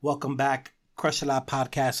Welcome back, Crush a Lot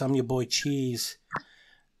Podcast. I'm your boy Cheese.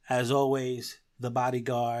 As always, the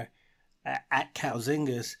bodyguard at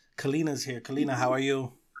Calzingas. Kalina's here. Kalina, how are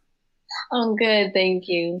you? I'm good, thank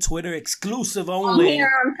you. Twitter exclusive I'm only.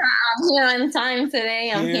 here on time. I'm here on time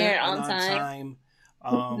today. I'm here on time.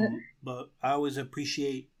 But I always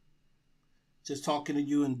appreciate just talking to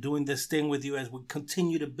you and doing this thing with you as we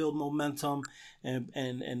continue to build momentum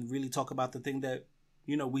and really talk about the thing that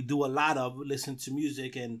we do a lot of, listen to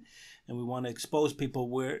music, and we want to expose people.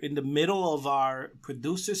 We're in the middle of our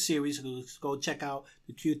producer series. So go check out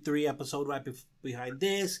the Q3 episode right behind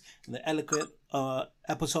this and the Eloquent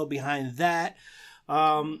episode behind that.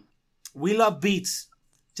 We love beats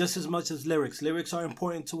just as much as lyrics. Lyrics are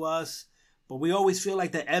important to us, but we always feel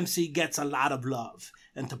like the MC gets a lot of love,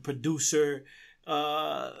 and the producer,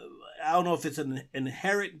 I don't know if it's an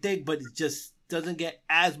inherent thing, but it just doesn't get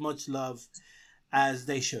as much love as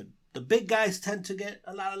they should. The big guys tend to get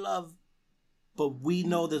a lot of love, but we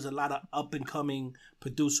know there's a lot of up-and-coming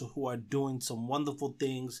producers who are doing some wonderful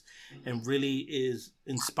things and really is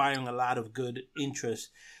inspiring a lot of good interest.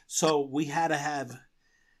 So we had to have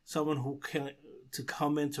someone who can to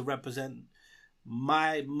come in to represent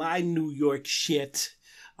my New York shit,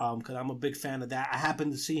 because I'm a big fan of that. I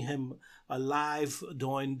happened to see him live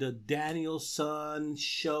during the Daniel-san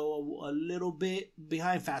show a little bit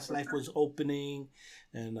behind. Fast Life was opening,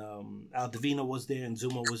 and Al Divino was there, and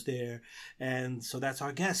Zumo was there, and so that's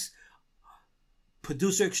our guest,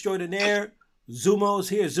 producer extraordinaire, Zumo's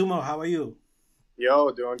here. Zumo, how are you? Yo,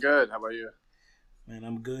 doing good. How about you? Man,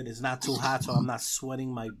 I'm good. It's not too hot, so I'm not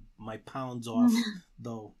sweating my pounds off,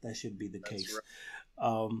 though that should be the case.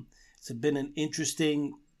 Right. It's been an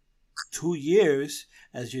interesting 2 years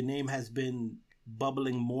as your name has been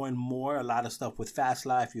bubbling more and more. A lot of stuff with Fast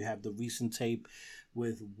Life. You have the recent tape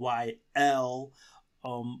with YL,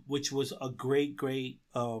 which was a great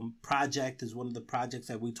project. Is one of the projects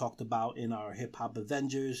that we talked about in our Hip Hop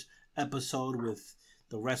Avengers episode with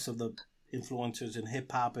the rest of the influencers in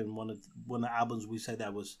hip hop, and one of the albums we said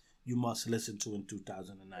that was you must listen to in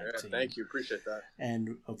 2019. Yeah, thank you. Appreciate that.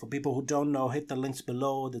 And for people who don't know, hit the links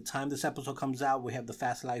below. The time this episode comes out, we have the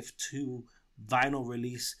Fast Life 2 vinyl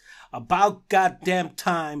release. About goddamn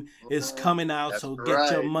time is coming out. That's so right.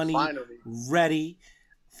 Get your money Finally ready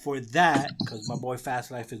for that, because my boy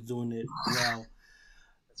Fast Life is doing it well.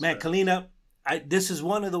 Man, right. Kalina, this is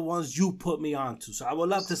one of the ones you put me onto. So I would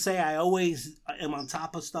love to say I always am on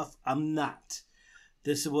top of stuff. I'm not.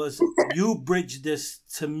 This was, you bridged this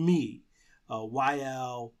to me.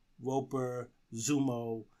 YL, Roper,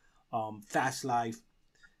 Zumo, Fast Life.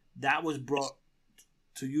 That was brought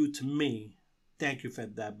to you, to me. Thank you for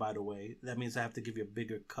that, by the way. That means I have to give you a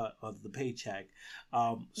bigger cut of the paycheck.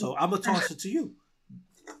 So I'm going to toss it to you.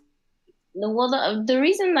 Well, the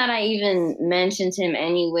reason that I even mentioned him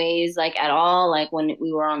anyways, like at all, like when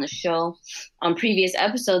we were on the show on previous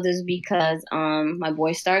episodes, is because my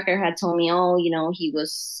boy Starker had told me, he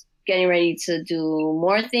was getting ready to do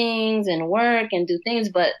more things and work and do things,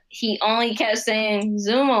 but he only kept saying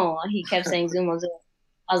Zumo. He kept saying Zumo.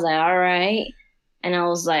 I was like, all right. And I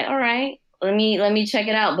was like, all right, let me check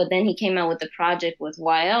it out. But then he came out with the project with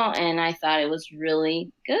YL, and I thought it was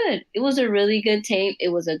really good. It was a really good tape.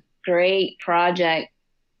 It was a great project,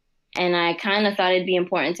 and I kind of thought it'd be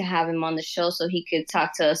important to have him on the show so he could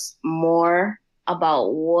talk to us more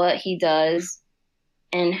about what he does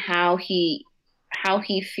and how he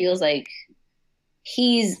feels like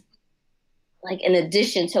he's like an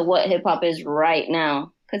addition to what hip hop is right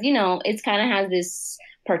now, because it's kind of has this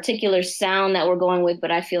particular sound that we're going with,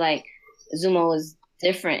 but I feel like Zumo is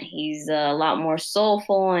different. He's a lot more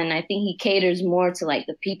soulful, and I think he caters more to like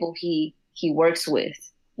the people he works with.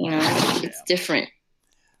 It's different.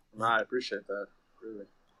 No, I appreciate that. Really.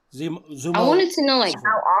 Zumo, I wanted to know, like,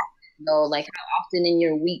 how often in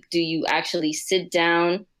your week do you actually sit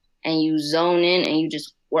down and you zone in and you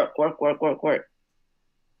just work?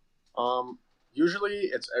 Usually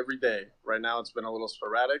it's every day. Right now it's been a little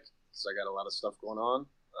sporadic because I got a lot of stuff going on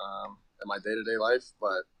in my day-to-day life,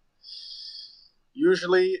 but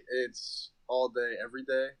usually it's all day, every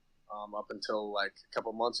day, up until like a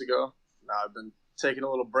couple months ago. Now I've been taking a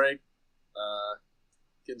little break,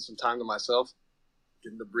 getting some time to myself,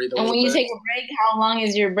 getting to breathe a little bit. And when you take a break, how long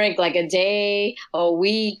is your break? Like a day, a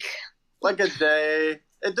week? Like a day.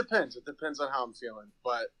 It depends. It depends on how I'm feeling.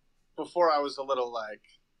 But before I was a little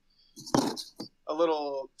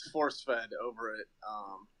force-fed over it,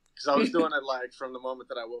 because I was doing it like from the moment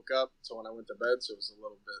that I woke up to when I went to bed, so it was a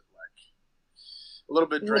little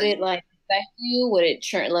bit draining. Would it like affect you? Would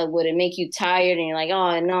it make you tired and you're like,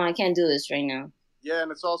 oh no, I can't do this right now? Yeah,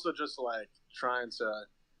 and it's also just like trying to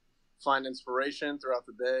find inspiration throughout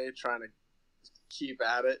the day, trying to keep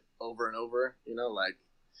at it over and over. You know, like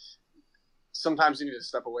sometimes you need to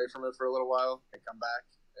step away from it for a little while and come back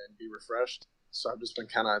and be refreshed. So I've just been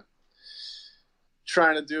kind of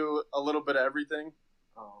trying to do a little bit of everything.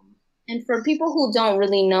 And for people who don't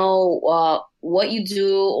really know what you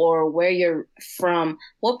do or where you're from,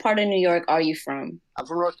 what part of New York are you from? I'm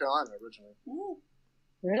from North Carolina originally. Ooh.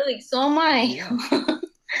 Really? So am I. Yeah.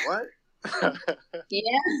 What?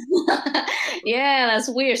 Yeah. Yeah, that's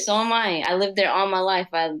weird. So am I. I lived there all my life.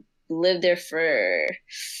 I lived there for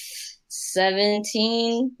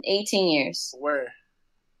 17, 18 years. Where?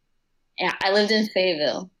 Yeah, I lived in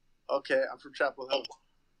Fayetteville. Okay, I'm from Chapel Hill.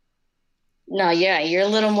 No, yeah, you're a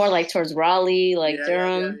little more like towards Raleigh, like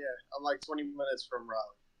Durham. Yeah. I'm like 20 minutes from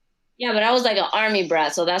Raleigh. Yeah, but I was like an army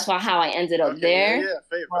brat, so that's how I ended up there. Yeah,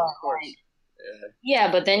 Fayetteville, of course.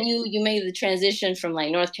 Yeah, but then you made the transition from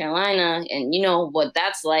like North Carolina, and you know what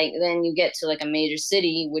that's like. Then you get to like a major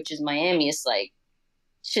city, which is Miami. It's like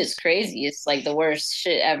shit's crazy. It's like the worst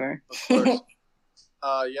shit ever. Of course.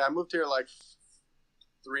 Yeah, I moved here like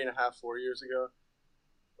 3.5, 4 years ago.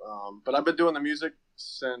 But I've been doing the music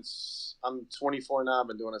since I'm 24 now. I've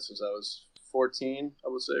been doing it since I was 14, I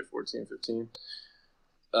would say 14, 15.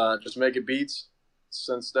 Just making beats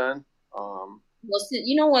since then. Well,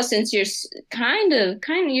 you know what? Since you're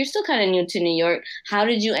you're still kind of new to New York. How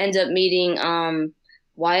did you end up meeting YL,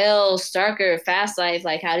 Starker, Fast Life?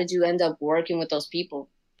 Like, how did you end up working with those people?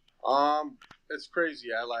 It's crazy.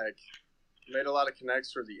 I like made a lot of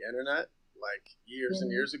connects through the internet, like years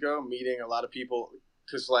and years ago, meeting a lot of people.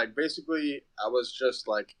 Because like basically, I was just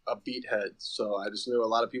like a beat head, so I just knew a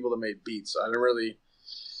lot of people that made beats. I didn't really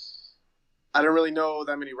know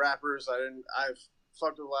that many rappers. I've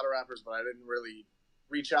fucked with a lot of rappers, but I didn't really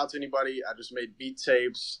reach out to anybody. I just made beat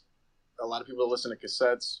tapes. A lot of people listen to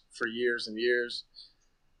cassettes for years and years.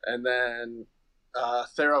 And then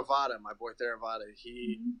Theravada, my boy Theravada,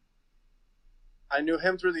 I knew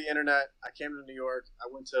him through the internet. I came to New York. I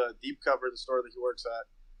went to Deep Cover, the store that he works at.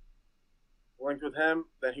 Linked with him.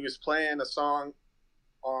 Then he was playing a song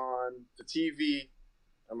on the TV.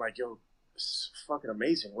 I'm like, yo, this is fucking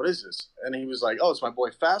amazing. What is this? And he was like, oh, it's my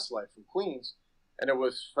boy Fast Life from Queens. And it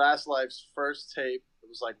was Fast Life's first tape. It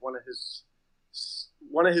was like one of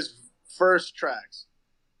his first tracks.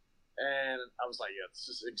 And I was like, yeah, this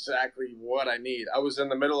is exactly what I need. I was in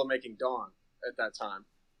the middle of making Dawn at that time.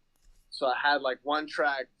 So I had like one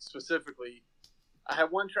track specifically. I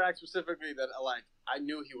had one track specifically that I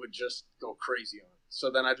knew he would just go crazy on.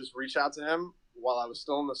 So then I just reached out to him while I was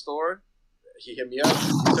still in the store. He hit me up,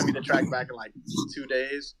 sent me the track back in like 2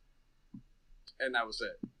 days. And that was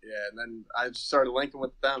it. Yeah, and then I just started linking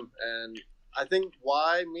with them. And I think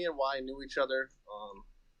me and Y knew each other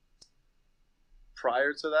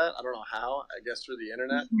prior to that. I don't know how. I guess through the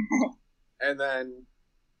internet. And then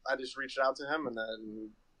I just reached out to him, and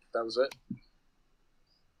then that was it.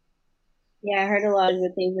 Yeah, I heard a lot of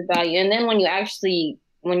good things about you. And then when you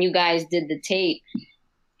guys did the tape,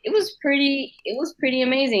 it was pretty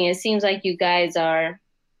amazing. It seems like you guys are,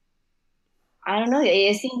 I don't know,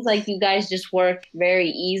 it seems like you guys just work very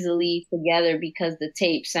easily together because the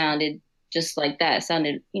tape sounded just like that. It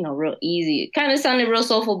sounded, real easy. It kind of sounded real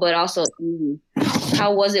soulful, but also easy.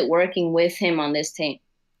 How was it working with him on this tape?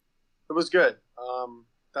 It was good.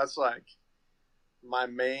 That's like my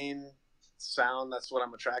main sound. That's what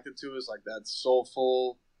I'm attracted to, is like that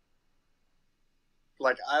soulful.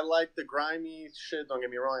 Like, I like the grimy shit, don't get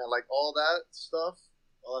me wrong. I like all that stuff.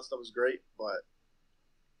 All that stuff was great, but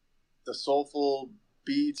the soulful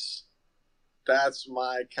beats, that's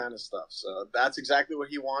my kind of stuff. So that's exactly what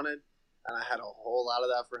he wanted, and I had a whole lot of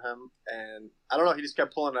that for him. And I don't know, he just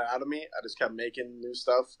kept pulling it out of me. I just kept making new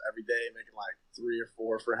stuff every day, making like 3 or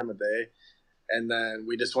 4 for him a day. And then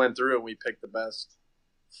we just went through and we picked the best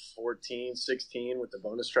 14, 16 with the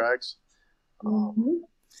bonus tracks. So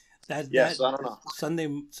I don't know.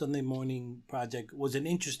 Sunday morning project was an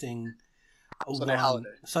interesting Sunday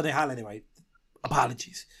holiday, right?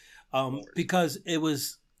 Apologies, because it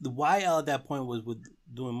was the YL at that point was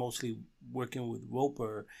doing mostly working with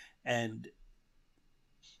Roper, and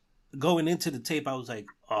going into the tape, I was like,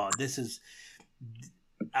 oh,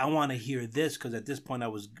 I want to hear this, because at this point I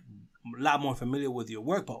was a lot more familiar with your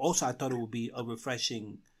work, but also I thought it would be a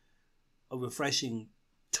refreshing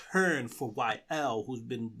turn for YL, who's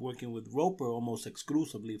been working with Roper almost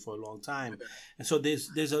exclusively for a long time. And so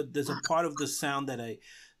there's a part of the sound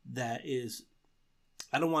that is,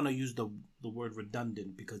 I don't want to use the word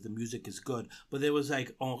redundant because the music is good, but there was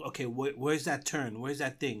like, oh, okay, where's that turn? Where's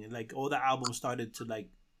that thing? And like all the albums started to like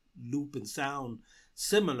loop and sound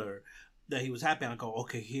similar, that he was happy. And I go,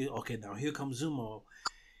 now here comes Zumo.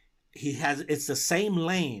 it's the same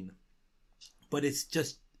lane, but it's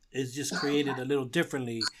just created a little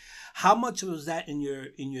differently. How much was that in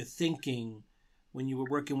your thinking when you were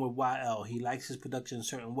working with YL? He likes his production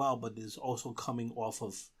certain well, but is also coming off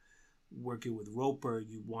of working with Roper.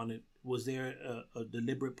 Was there a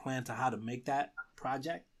deliberate plan to how to make that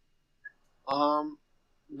project?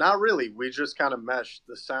 Not really. We just kind of meshed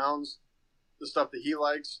the sounds, the stuff that he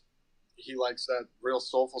likes. He likes that real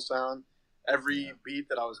soulful sound. Every beat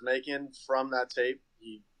that I was making from that tape,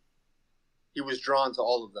 he was drawn to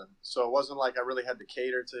all of them. So it wasn't like I really had to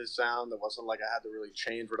cater to his sound. It wasn't like I had to really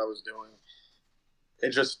change what I was doing.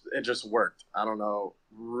 It just worked. I don't know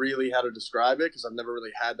really how to describe it because I've never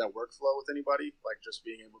really had that workflow with anybody. Like just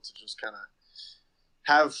being able to just kind of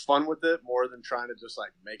have fun with it more than trying to just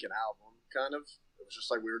like make an album. Kind of. It was just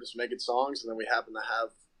like we were just making songs, and then we happened to have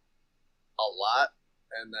a lot,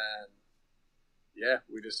 and then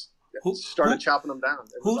we just started chopping them down.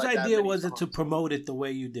 Whose idea was it to promote it the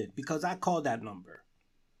way you did? Because I called that number.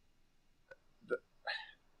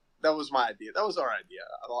 That was my idea. That was our idea.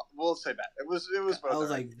 We'll say that. It was. I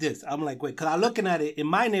was like this. I'm like, wait, because I'm looking at it in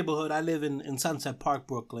my neighborhood. I live in Sunset Park,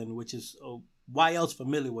 Brooklyn, which is why else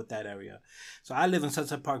familiar with that area. So I live in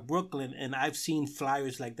Sunset Park, Brooklyn, and I've seen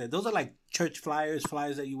flyers like that. Those are like church flyers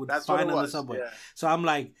that you would find on the subway. Yeah. So I'm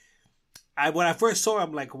like, when I first saw it,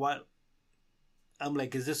 I'm like, what? I'm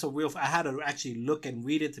like, is this a real? I had to actually look and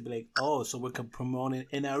read it to be like, oh, so we're promoting.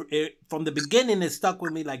 And from the beginning, it stuck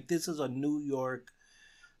with me like this is a New York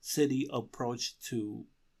City approach to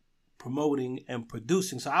promoting and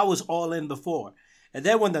producing. So I was all in before. And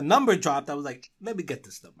then when the number dropped, I was like, let me get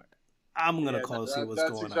this number. I'm going to call see what's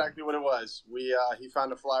going on. That's exactly what it was. He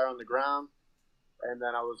found a flyer on the ground, and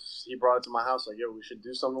then he brought it to my house like, yo, we should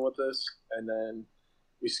do something with this. And then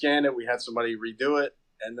we scanned it. We had somebody redo it.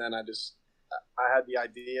 And then I had the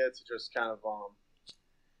idea to just kind of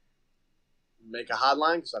make a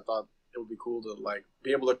hotline because I thought it would be cool to like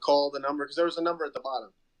be able to call the number because there was a number at the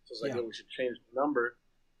bottom. So I was like, we should change the number.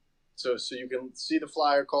 So you can see the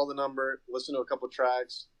flyer, call the number, listen to a couple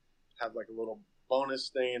tracks, have like a little bonus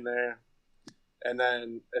thing in there. And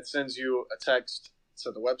then it sends you a text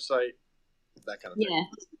to the website, that kind of thing. Yeah,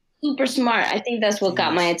 super smart. I think that's what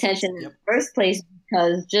got my attention in the first place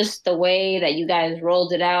because just the way that you guys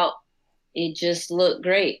rolled it out, it just looked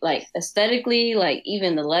great. Like aesthetically, like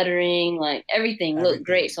even the lettering, like everything looked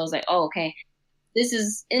great. So I was like, oh, okay. This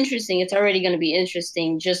is interesting. It's already going to be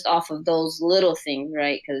interesting just off of those little things,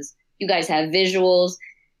 right? Because you guys have visuals.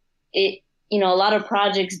 A lot of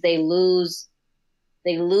projects, they lose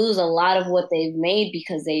a lot of what they've made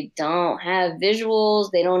because they don't have visuals.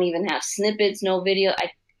 They don't even have snippets, no video.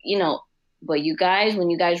 But you guys, when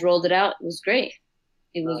you guys rolled it out, it was great.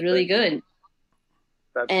 It was really good.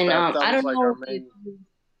 I don't know.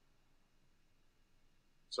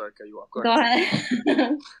 Sorry, cut you off. Go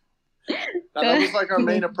ahead. That was like our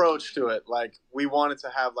main approach to it. Like we wanted to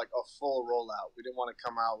have like a full rollout. We didn't want to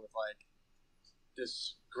come out with like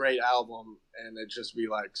this great album and it just be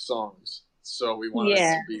like songs. So we wanted it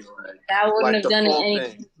to be like that wouldn't have done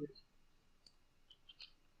anything.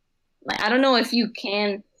 Like I don't know if you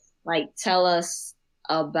can like tell us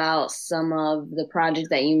about some of the projects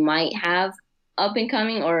that you might have up and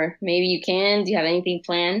coming, or maybe you can. Do you have anything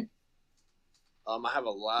planned? I have a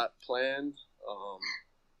lot planned.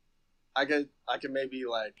 I could maybe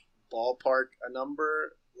like ballpark a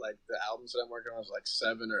number. Like the albums that I'm working on is like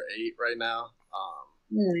 7 or 8 right now.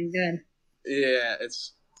 Really good. Yeah,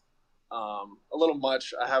 it's a little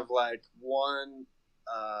much. I have like one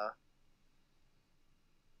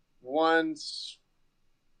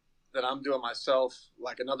that I'm doing myself,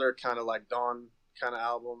 like another kind of like Dawn kind of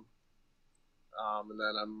album. And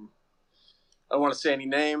then I don't want to say any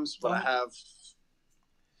names, but I have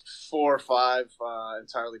 4 or 5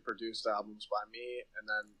 entirely produced albums by me, and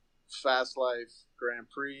then Fast Life, Grand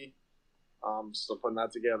Prix, still putting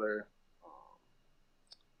that together.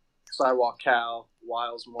 Sidewalk Cal,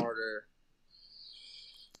 Wiles Mortar.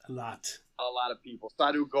 A lot of people.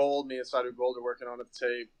 Sadu Gold, me and Sadu Gold are working on a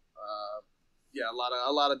tape.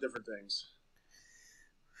 A lot of different things.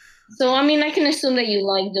 So, I mean, I can assume that you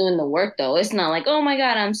like doing the work, though. It's not like, oh, my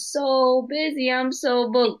God, I'm so busy, I'm so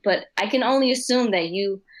booked. But I can only assume that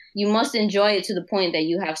you must enjoy it to the point that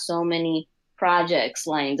you have so many projects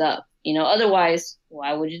lined up. Otherwise,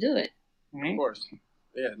 why would you do it? Right? Of course.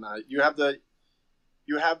 Yeah, you have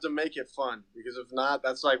to make it fun. Because if not,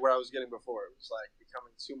 that's like where I was getting before. It was like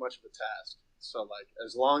becoming too much of a task. So, like,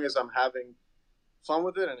 as long as I'm having fun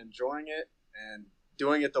with it and enjoying it and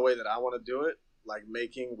doing it the way that I want to do it, like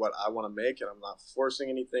making what I want to make, and I'm not forcing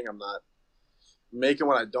anything. I'm not making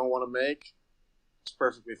what I don't want to make. It's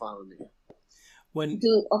perfectly fine with me. When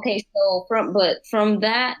Okay, so from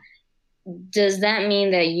that, does that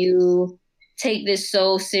mean that you take this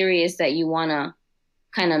so serious that you want to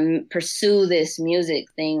kind of pursue this music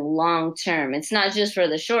thing long term? It's not just for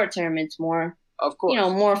the short term, it's more, Of course,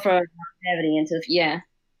 more for longevity into, yeah.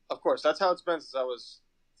 of course. That's how it's been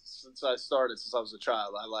since I started, since I was a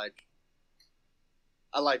child.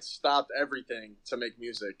 I like stopped everything to make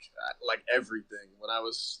music, like everything. When I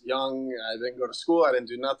was young, I didn't go to school. I didn't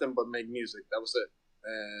do nothing but make music. That was it.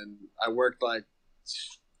 And I worked like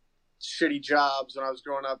shitty jobs when I was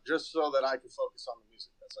growing up, just so that I could focus on the music.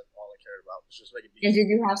 That's like all I cared about, was just making And beats. did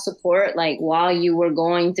you have support, like while you were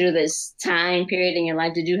going through this time period in your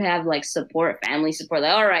life? Did you have like support, family support,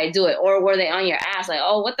 like, all right, do it, or were they on your ass, like,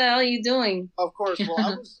 oh, what the hell are you doing? Of course.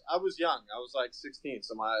 Well, I was young. I was like 16,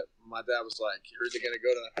 so my dad was like, "You're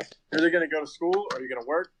either gonna go to school or you're gonna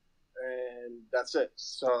work, and that's it."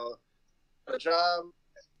 So, got a job.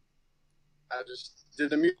 I just did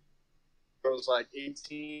the music. I was like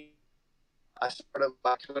 18. I started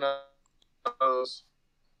by doing those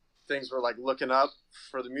things were like looking up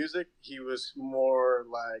for the music. He was more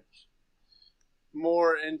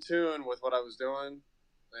in tune with what I was doing,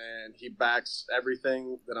 and he backs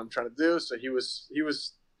everything that I'm trying to do. So he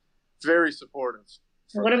was very supportive.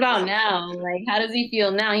 What about now? Like, how does he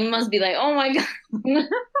feel now? He must be like, oh my god.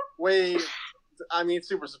 I mean,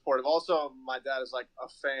 super supportive. Also, my dad is like a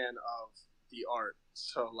fan of the art,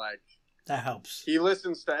 so like that helps. He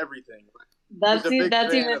listens to everything. That's He's a big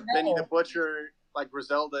fan even of Benny the Butcher. Like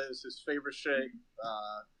Griselda is his favorite shit.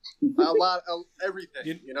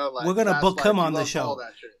 Everything. Like we're gonna book him on the show.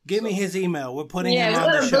 Give me his email. We're putting him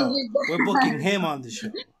on the show. We're booking him on the show.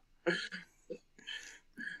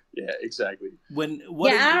 Yeah, exactly. I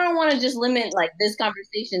don't want to just limit like this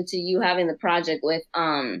conversation to you having the project with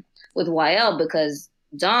YL, because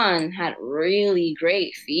Don had really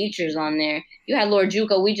great features on there. You had Lord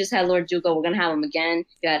Juco. We just had Lord Juco. We're gonna have him again.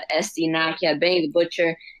 You had SD Knock. You had Benny the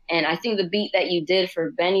Butcher. And I think the beat that you did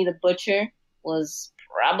for Benny the Butcher was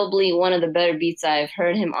probably one of the better beats I've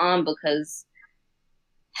heard him on, because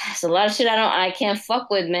it's a lot of shit I can't fuck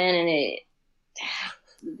with, man. And it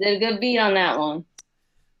did a good beat on that one.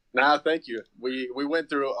 Nah, thank you. We went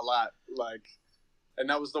through a lot, like, and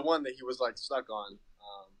that was the one that he was like stuck on.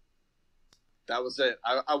 That was it.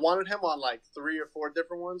 I wanted him on like 3 or 4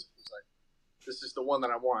 different ones. He was like, this is the one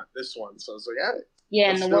that I want. This one. So I was like,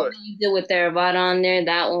 yeah, and the one that you did with Theravada on there,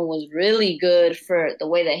 that one was really good for the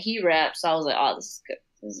way that he raps. So I was like, oh, this is good.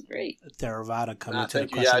 This is great. Theravada coming to the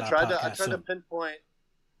question. Yeah, I tried to pinpoint.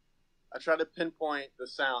 I tried to pinpoint the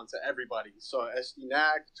sound to everybody. So SD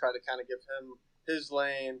Knack, tried to kind of give him his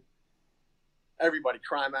lane. Everybody,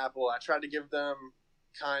 Crime Apple. I tried to give them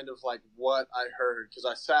kind of like what I heard, because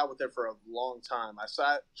I sat with it for a long time. I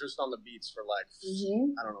sat just on the beats for like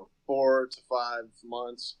I don't know, 4 to 5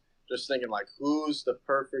 months, just thinking like, who's the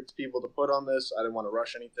perfect people to put on this. I didn't want to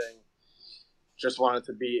rush anything. Just wanted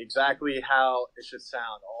to be exactly how it should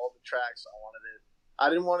sound. All the tracks, I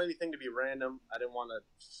didn't want anything to be random. I didn't want to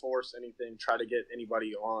force anything, try to get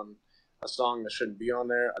anybody on a song that shouldn't be on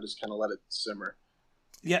there. I just kind of let it simmer.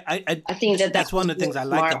 Yeah, I think that's one of the things I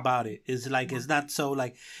like about it. Is like, it's not so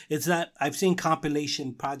like, it's not. I've seen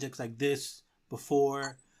compilation projects like this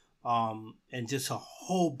before, and just a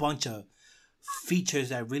whole bunch of features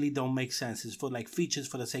that really don't make sense. It's for like features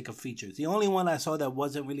for the sake of features. The only one I saw that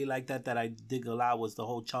wasn't really like that I dig a lot was the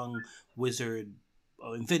whole Chung Wizard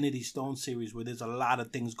Infinity Stone series, where there's a lot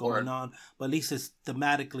of things going on, but at least it's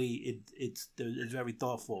thematically it's very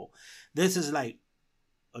thoughtful. This is like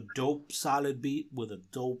a dope solid beat with a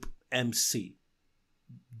dope MC.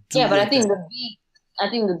 But I think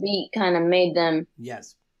the beat kind of made them work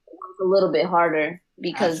a little bit harder,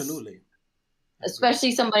 because absolutely,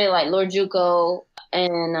 especially somebody like Lord Juco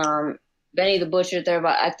and Benny the Butcher there,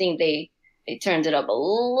 but I think they turned it up a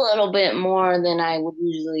little bit more than I would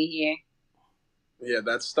usually hear. Yeah,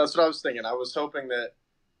 that's what I was thinking. I was hoping that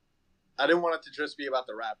I didn't want it to just be about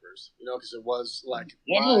the rappers, because it was like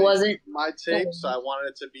my tape, so I wanted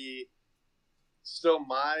it to be still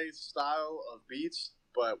my style of beats,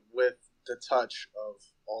 but with the touch of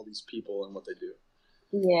all these people and what they do.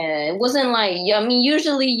 Yeah, it wasn't like, I mean,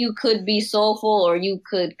 usually you could be soulful or you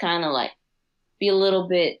could kind of like be a little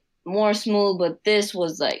bit more smooth, but this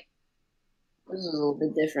was a little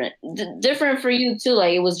bit different. Different for you too,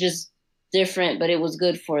 like it was just different, but it was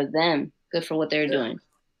good for them, good for what they're doing.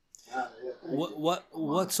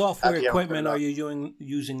 What software equipment are you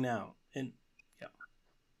using now?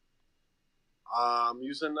 I'm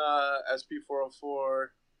using SP404,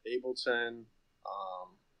 Ableton, a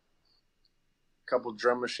couple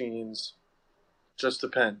drum machines. Just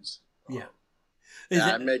depends. Yeah,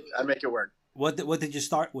 I make it work. What did you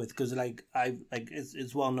start with? Because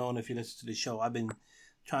it's well known if you listen to the show. I've been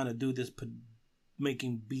trying to do this,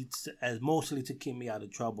 making beats as mostly to keep me out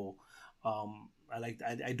of trouble.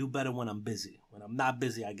 I do better when I'm busy. When I'm not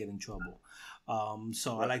busy, I get in trouble.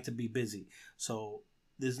 So I like to be busy. So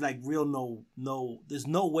there's like there's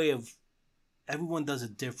no way of. Everyone does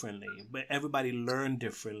it differently, but everybody learn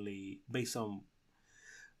differently based on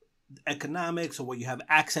economics or what you have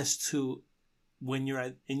access to when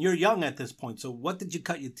and you're young at this point. So what did you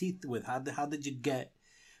cut your teeth with? How did you get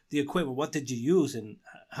the equipment? What did you use, and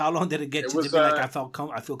how long did it get you to be like I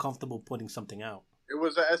feel comfortable putting something out? It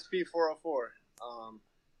was a SP404.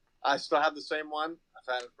 I still have the same one.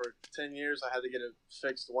 I've had it for 10 years. I had to get it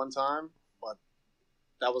fixed one time, but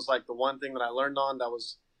that was like the one thing that I learned on.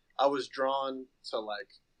 I was drawn to like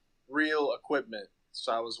real equipment.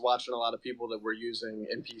 So I was watching a lot of people that were using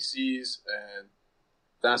MPCs, and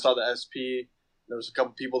then I saw the SP. There was a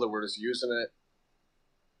couple people that were just using it.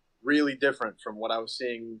 Really different from what I was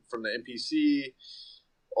seeing from the MPC,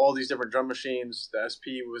 all these different drum machines. The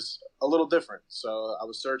SP was a little different. So I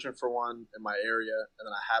was searching for one in my area, and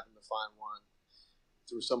then I happened to find one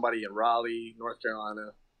through somebody in Raleigh, North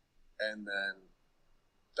Carolina, and then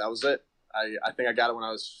that was it. I think I got it when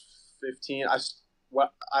I was 15.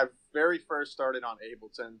 I very first started on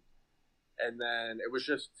Ableton, and then it was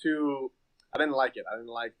just I didn't like it. I didn't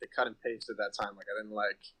like the cut and paste at that time. Like I didn't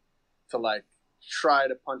like to like try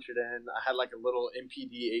to punch it in. I had like a little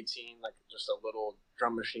MPD 18, like just a little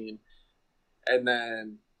drum machine, and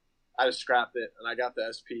then I just scrapped it and I got the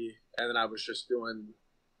SP, and then I was just doing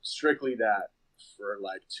strictly that for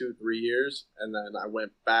like 2-3 years, and then I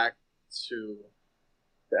went back to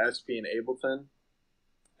the SP in Ableton,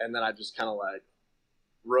 and then I just kind of like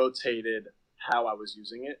rotated how I was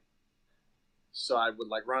using it. So I would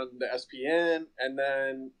like run the SPN, and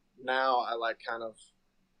then now I like kind of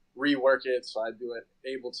rework it. So I do it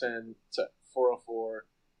Ableton to 404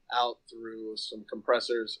 out through some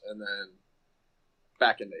compressors, and then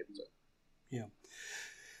back into Ableton. Yeah,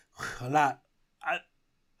 a lot.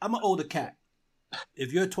 I'm an older cat.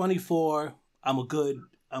 If you're 24,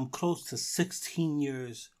 I'm close to 16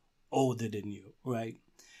 years older than you, right?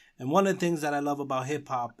 And one of the things that I love about hip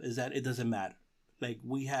hop is that it doesn't matter. Like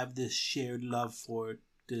we have this shared love for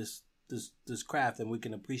this craft, and we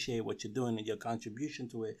can appreciate what you're doing and your contribution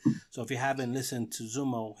to it. So if you haven't listened to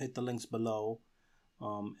Zumo, hit the links below,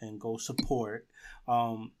 and go support.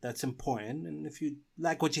 That's important. And if you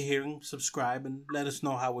like what you're hearing, subscribe and let us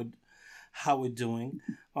know how we're doing.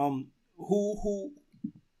 Who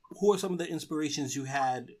are some of the inspirations you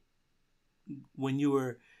had when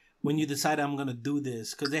you decided I'm gonna do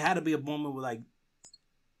this? Because there had to be a moment where like,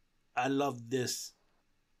 I love this.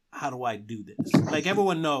 How do I do this? Like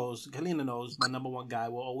everyone knows, Kalina knows, my number one guy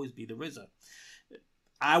will always be the RZA.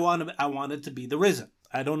 I wanted to be the RZA.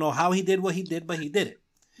 I don't know how he did what he did, but he did it.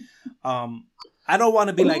 I don't want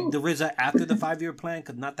to be like the RZA after the 5-year plan,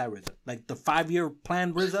 because not that RZA. Like the 5-year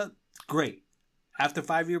plan RZA, great. After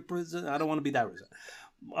 5-year RZA, I don't want to be that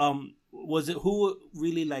RZA. Was it who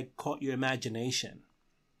really like caught your imagination?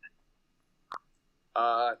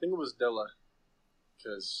 I think it was Dilla,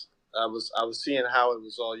 because I was seeing how it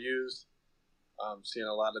was all used, seeing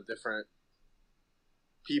a lot of different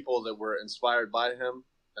people that were inspired by him,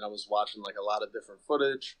 and I was watching like a lot of different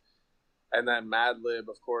footage, and then Madlib,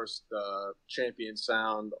 of course, the Champion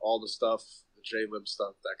sound, all the stuff, the J-Lib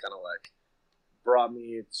stuff that kind of like brought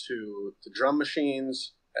me to the drum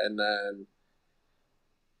machines, and then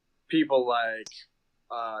people like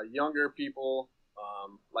younger people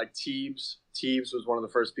like Teebs. Teebs was one of the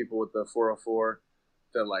first people with the 404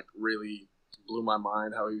 that like really blew my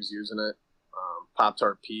mind how he was using it. Pop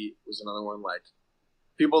Tart Pete was another one. Like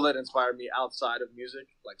people that inspired me outside of music,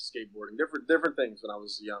 like skateboarding, different things when I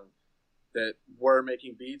was young that were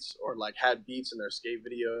making beats or like had beats in their skate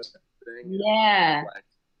videos. Yeah, like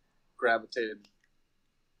gravitated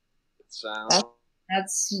sound.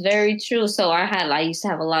 That's very true. So I used to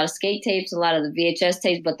have a lot of skate tapes, a lot of the VHS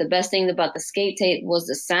tapes, but the best thing about the skate tape was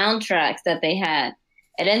the soundtracks that they had.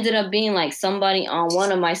 It ended up being like somebody on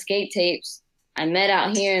one of my skate tapes I met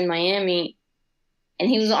out here in Miami, and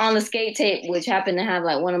he was on the skate tape, which happened to have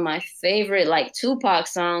like one of my favorite like Tupac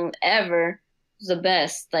songs ever. It was the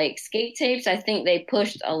best. Like skate tapes, I think they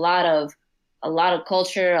pushed a lot of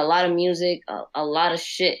culture, a lot of music, a lot of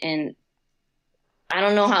shit, and I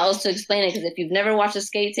don't know how else to explain it, because if you've never watched a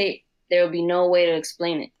skate tape, there will be no way to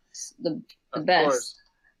explain it. It's the best. Course.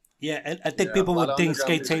 Yeah, and I think people would think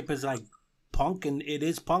skate tape is like punk, and it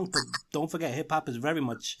is punk, but don't forget, hip hop is very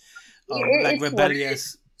much like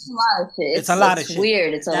rebellious. It's a lot of shit. It's a lot of shit.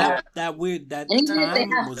 Weird. It's a lot. That weird. That and even time if they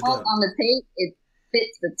have was funk good on the tape,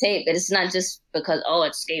 fits the tape. But it's not just because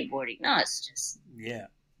it's skateboarding. No, it's just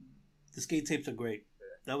the skate tapes are great.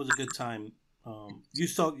 That was a good time.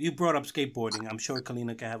 You brought up skateboarding. I'm sure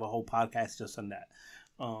Kalina can have a whole podcast just on that.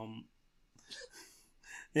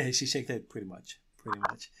 Yeah, she shaked it pretty much.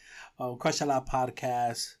 Crush a Lot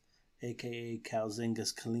Podcast, aka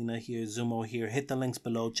Calzingas, Kalina here, Zumo here. Hit the links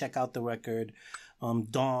below. Check out the record.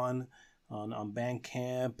 Dawn on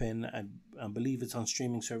Bandcamp, and I believe it's on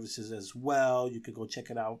streaming services as well. You could go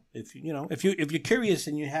check it out if you're curious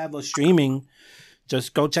and you have a streaming.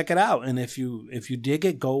 Just go check it out, and if you dig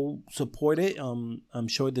it, go support it. I'm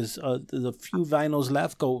sure there's a few vinyls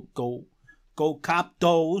left. Go cop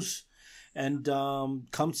those, and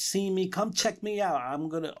come see me. Come check me out. I'm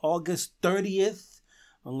gonna August 30th.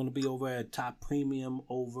 I'm gonna be over at Top Premium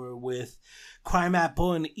over with Crime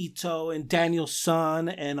Apple and Ito and Daniel Son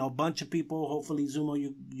and a bunch of people. Hopefully, Zumo,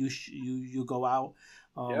 you go out.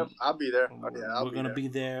 Yep, I'll be there. We're gonna be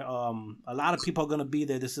there. A lot of people are gonna be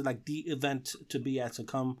there. This is like the event to be at. So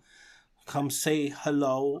come say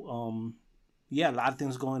hello. A lot of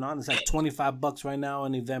things going on. It's like $25 right now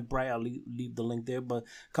on Eventbrite. I'll leave the link there. But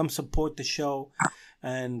come support the show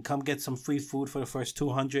and come get some free food for the first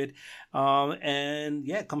 200.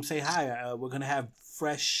 Come say hi. We're gonna have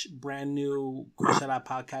fresh, brand new Crush a Lot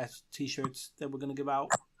Podcast T-shirts that we're gonna give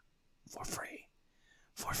out for free.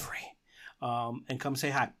 And come say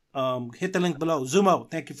hi. Hit the link below. Zumo,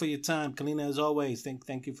 thank you for your time. Kalina, as always,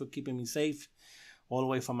 thank you for keeping me safe all the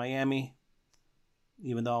way from Miami,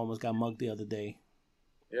 even though I almost got mugged the other day.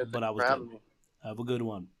 Yeah, but I was good. Have a good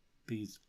one. Peace.